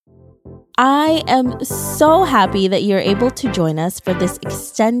I am so happy that you're able to join us for this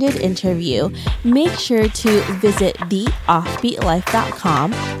extended interview. Make sure to visit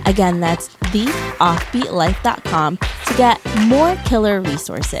theoffbeatlife.com. Again, that's theoffbeatlife.com to get more killer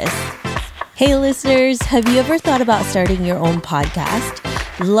resources. Hey listeners, have you ever thought about starting your own podcast?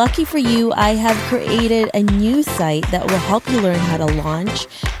 Lucky for you, I have created a new site that will help you learn how to launch,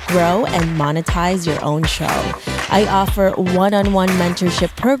 grow, and monetize your own show. I offer one-on-one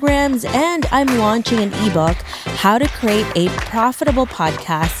mentorship programs, and I'm launching an ebook, How to Create a Profitable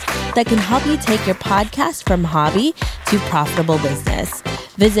Podcast, that can help you take your podcast from hobby to profitable business.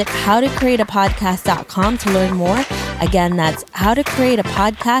 Visit howtocreateapodcast.com to learn more. Again, that's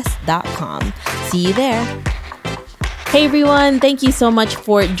howtocreateapodcast.com. See you there. Hey everyone, thank you so much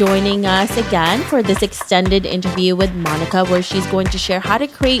for joining us again for this extended interview with Monica, where she's going to share how to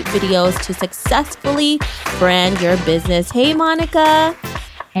create videos to successfully brand your business. Hey Monica.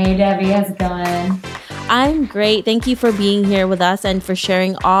 Hey Debbie, how's it going? I'm great. Thank you for being here with us and for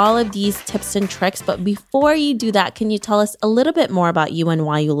sharing all of these tips and tricks. But before you do that, can you tell us a little bit more about you and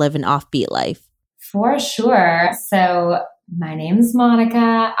why you live an offbeat life? For sure. So my name's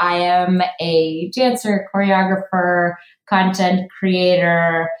Monica. I am a dancer, choreographer, content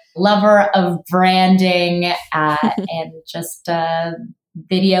creator, lover of branding, and just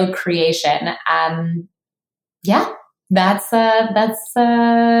video creation. That's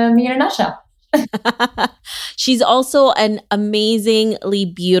me in a nutshell. She's also an amazingly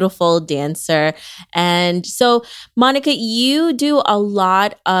beautiful dancer. And so, Monica, you do a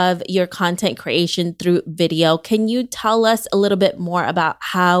lot of your content creation through video. Can you tell us a little bit more about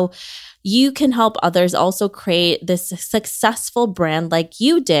how you can help others also create this successful brand like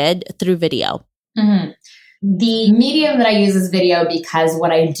you did through video? Mm-hmm. The medium that I use is video because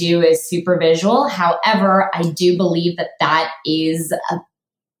what I do is super visual. However, I do believe that is a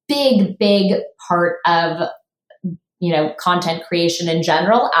big part of, content creation in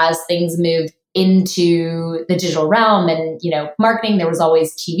general as things move into the digital realm and, marketing. There was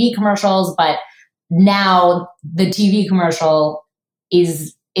always TV commercials, but now the TV commercial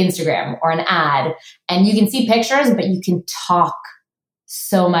is Instagram or an ad, and you can see pictures, but you can talk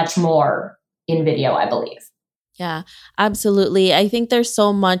so much more in video, I believe. Yeah, absolutely. I think there's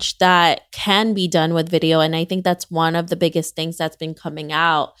so much that can be done with video. And I think that's one of the biggest things that's been coming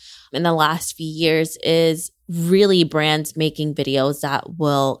out in the last few years is really brands making videos that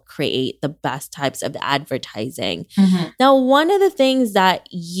will create the best types of advertising. Mm-hmm. Now, one of the things that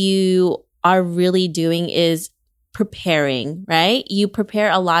you are really doing is preparing, right? You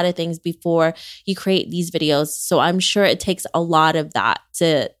prepare a lot of things before you create these videos. So I'm sure it takes a lot of that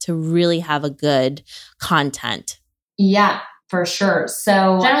to really have a good content. Yeah, for sure.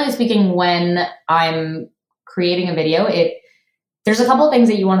 So generally speaking, when I'm creating a video, there's a couple of things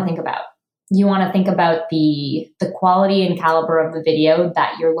that you want to think about. You want to think about the quality and caliber of the video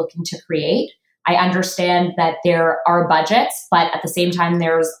that you're looking to create. I understand that there are budgets, but at the same time,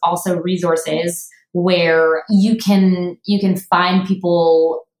 there's also resources where you can find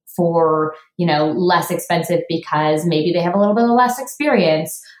people for, less expensive because maybe they have a little bit of less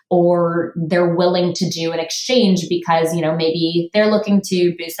experience, or they're willing to do an exchange because, maybe they're looking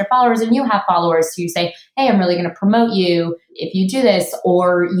to boost their followers and you have followers. So you say, hey, I'm really going to promote you if you do this,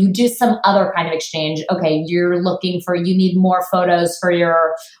 or you do some other kind of exchange. Okay, you need more photos for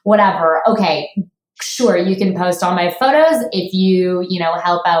your whatever. Okay, sure, you can post all my photos if you,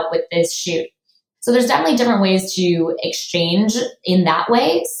 help out with this shoot. So there's definitely different ways to exchange in that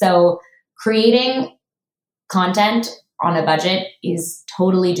way. So creating content on a budget is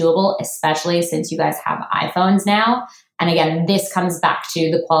totally doable, especially since you guys have iPhones now. And again, this comes back to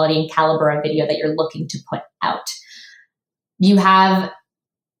the quality and caliber of video that you're looking to put out. You have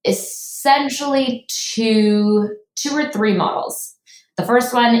essentially two or three models. The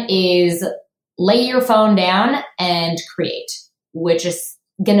first one is lay your phone down and create, which is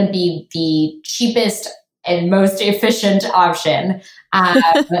going to be the cheapest and most efficient option.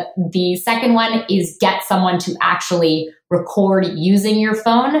 The second one is get someone to actually record using your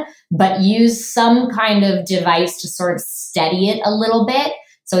phone, but use some kind of device to sort of steady it a little bit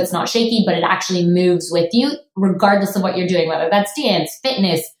so it's not shaky, but it actually moves with you, regardless of what you're doing, whether that's dance,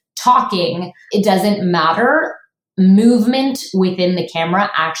 fitness, talking, it doesn't matter. Movement within the camera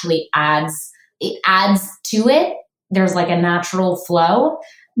actually adds to it. There's like a natural flow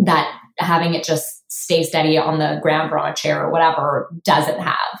that having it just stay steady on the ground or on a chair or whatever doesn't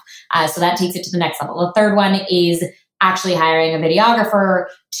have. So that takes it to the next level. The third one is actually hiring a videographer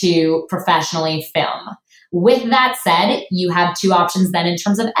to professionally film. With that said, you have two options then in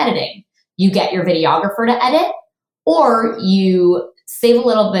terms of editing. You get your videographer to edit, or you save a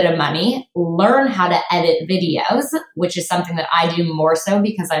little bit of money, learn how to edit videos, which is something that I do more so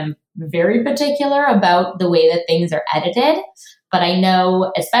because I'm very particular about the way that things are edited. But I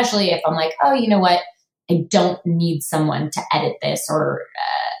know, especially if I'm like, oh, you know what? I don't need someone to edit this, or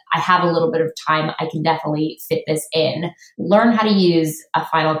I have a little bit of time. I can definitely fit this in. Learn how to use a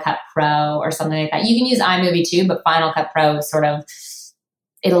Final Cut Pro or something like that. You can use iMovie too, but Final Cut Pro sort of,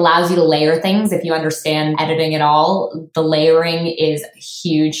 it allows you to layer things. If you understand editing at all, the layering is a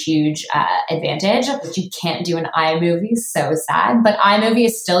huge, huge advantage, which you can't do in iMovie. So sad, but iMovie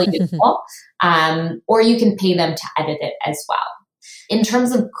is still useful. Or you can pay them to edit it as well. In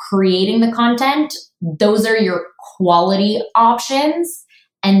terms of creating the content, those are your quality options.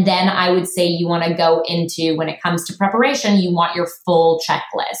 And then I would say you want to go into, when it comes to preparation, you want your full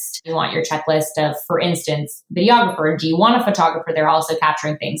checklist. You want your checklist of, for instance, videographer. Do you want a photographer there also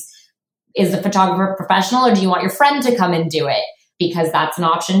capturing things? Is the photographer professional, or do you want your friend to come and do it? Because that's an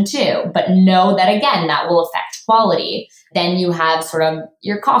option too. But know that, again, that will affect quality. Then you have sort of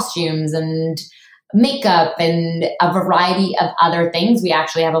your costumes and makeup and a variety of other things. We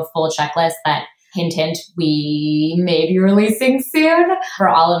actually have a full checklist that, hint, hint, we may be releasing soon for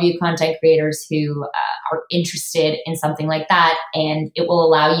all of you content creators who are interested in something like that. And it will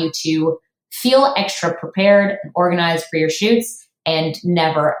allow you to feel extra prepared and organized for your shoots and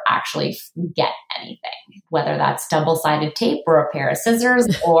never actually forget anything, whether that's double-sided tape or a pair of scissors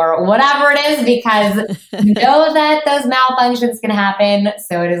or whatever it is, because you know that those malfunctions can happen.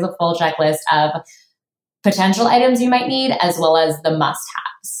 So it is a full checklist of potential items you might need, as well as the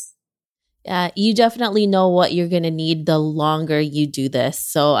must-haves. You definitely know what you're going to need the longer you do this.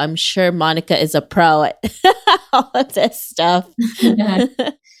 So I'm sure Monica is a pro at all of this stuff.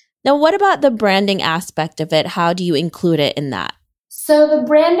 Now, what about the branding aspect of it? How do you include it in that? So the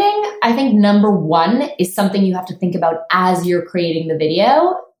branding, I think number one is something you have to think about as you're creating the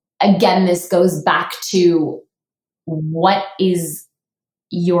video. Again, this goes back to what is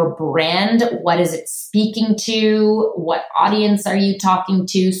your brand? What is it speaking to? What audience are you talking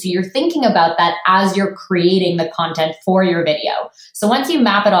to? So you're thinking about that as you're creating the content for your video. So once you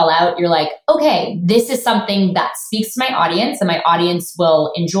map it all out, you're like, okay, this is something that speaks to my audience and my audience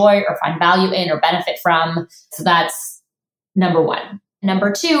will enjoy or find value in or benefit from. So that's number one.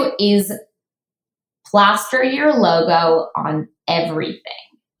 Number two is plaster your logo on everything.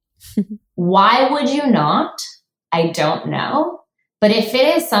 Why would you not? I don't know. But if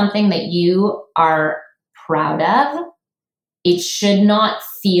it is something that you are proud of, it should not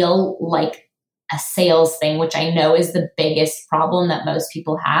feel like a sales thing, which I know is the biggest problem that most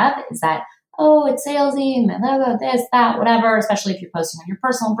people have, is that, oh, it's salesy, my logo, this, that, whatever, especially if you're posting on your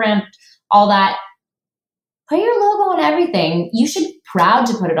personal brand, all that. Put your logo on everything. You should be proud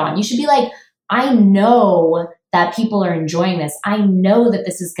to put it on. You should be like, I know that people are enjoying this. I know that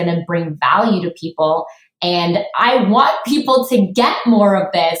this is going to bring value to people. And I want people to get more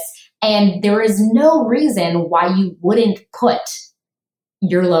of this. And there is no reason why you wouldn't put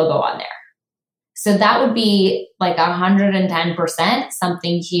your logo on there. So that would be like 110%,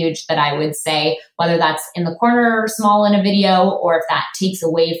 something huge that I would say, whether that's in the corner or small in a video, or if that takes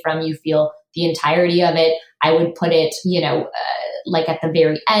away from you feel the entirety of it, I would put it, like at the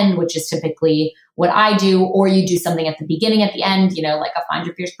very end, which is typically what I do, or you do something at the beginning, at the end, like a Find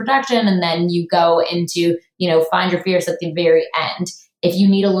Your Fierce production, and then you go into, Find Your Fierce at the very end. If you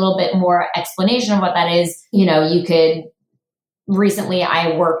need a little bit more explanation of what that is, you could, recently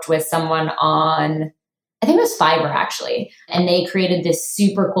I worked with someone on, I think it was Fiverr actually, and they created this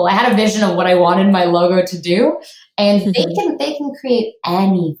super cool, I had a vision of what I wanted my logo to do, and they can create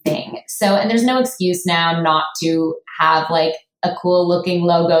anything. So, and there's no excuse now not to have like a cool looking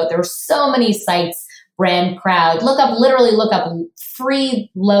logo. There are so many sites, Brand Crowd, look up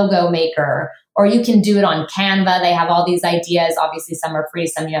free logo maker, or you can do it on Canva. They have all these ideas. Obviously some are free,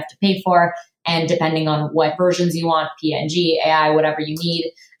 some you have to pay for. And depending on what versions you want, PNG, AI, whatever you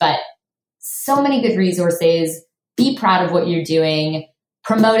need, but so many good resources. Be proud of what you're doing.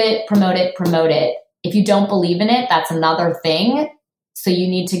 Promote it, promote it, promote it. If you don't believe in it, that's another thing. So you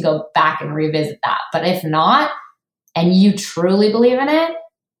need to go back and revisit that. But if not, and you truly believe in it,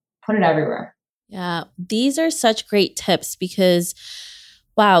 put it everywhere. Yeah, these are such great tips because,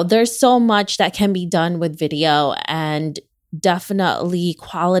 wow, there's so much that can be done with video, and definitely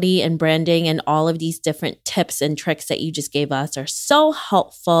quality and branding and all of these different tips and tricks that you just gave us are so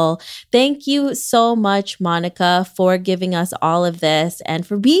helpful. Thank you so much, Monica, for giving us all of this and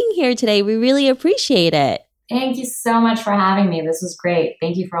for being here today. We really appreciate it. Thank you so much for having me. This was great.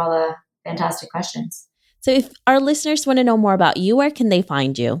 Thank you for all the fantastic questions. So if our listeners want to know more about you, where can they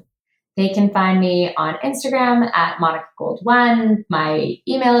find you? They can find me on Instagram at Monica Gold1. My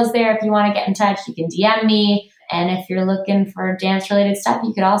email is there. If you want to get in touch, you can DM me. And if you're looking for dance-related stuff,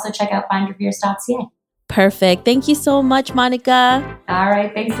 you could also check out findyourfierce.ca. Perfect. Thank you so much, Monica. All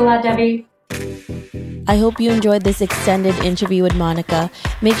right. Thanks a lot, Debbie. I hope you enjoyed this extended interview with Monica.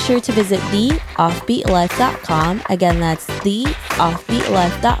 Make sure to visit theoffbeatlife.com. Again, that's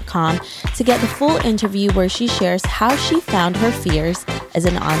theoffbeatlife.com to get the full interview where she shares how she found her fears as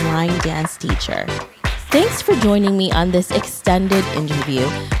an online dance teacher. Thanks for joining me on this extended interview.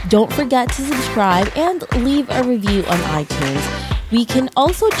 Don't forget to subscribe and leave a review on iTunes. We can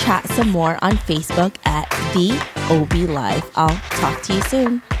also chat some more on Facebook at The OB Life. I'll talk to you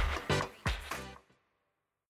soon.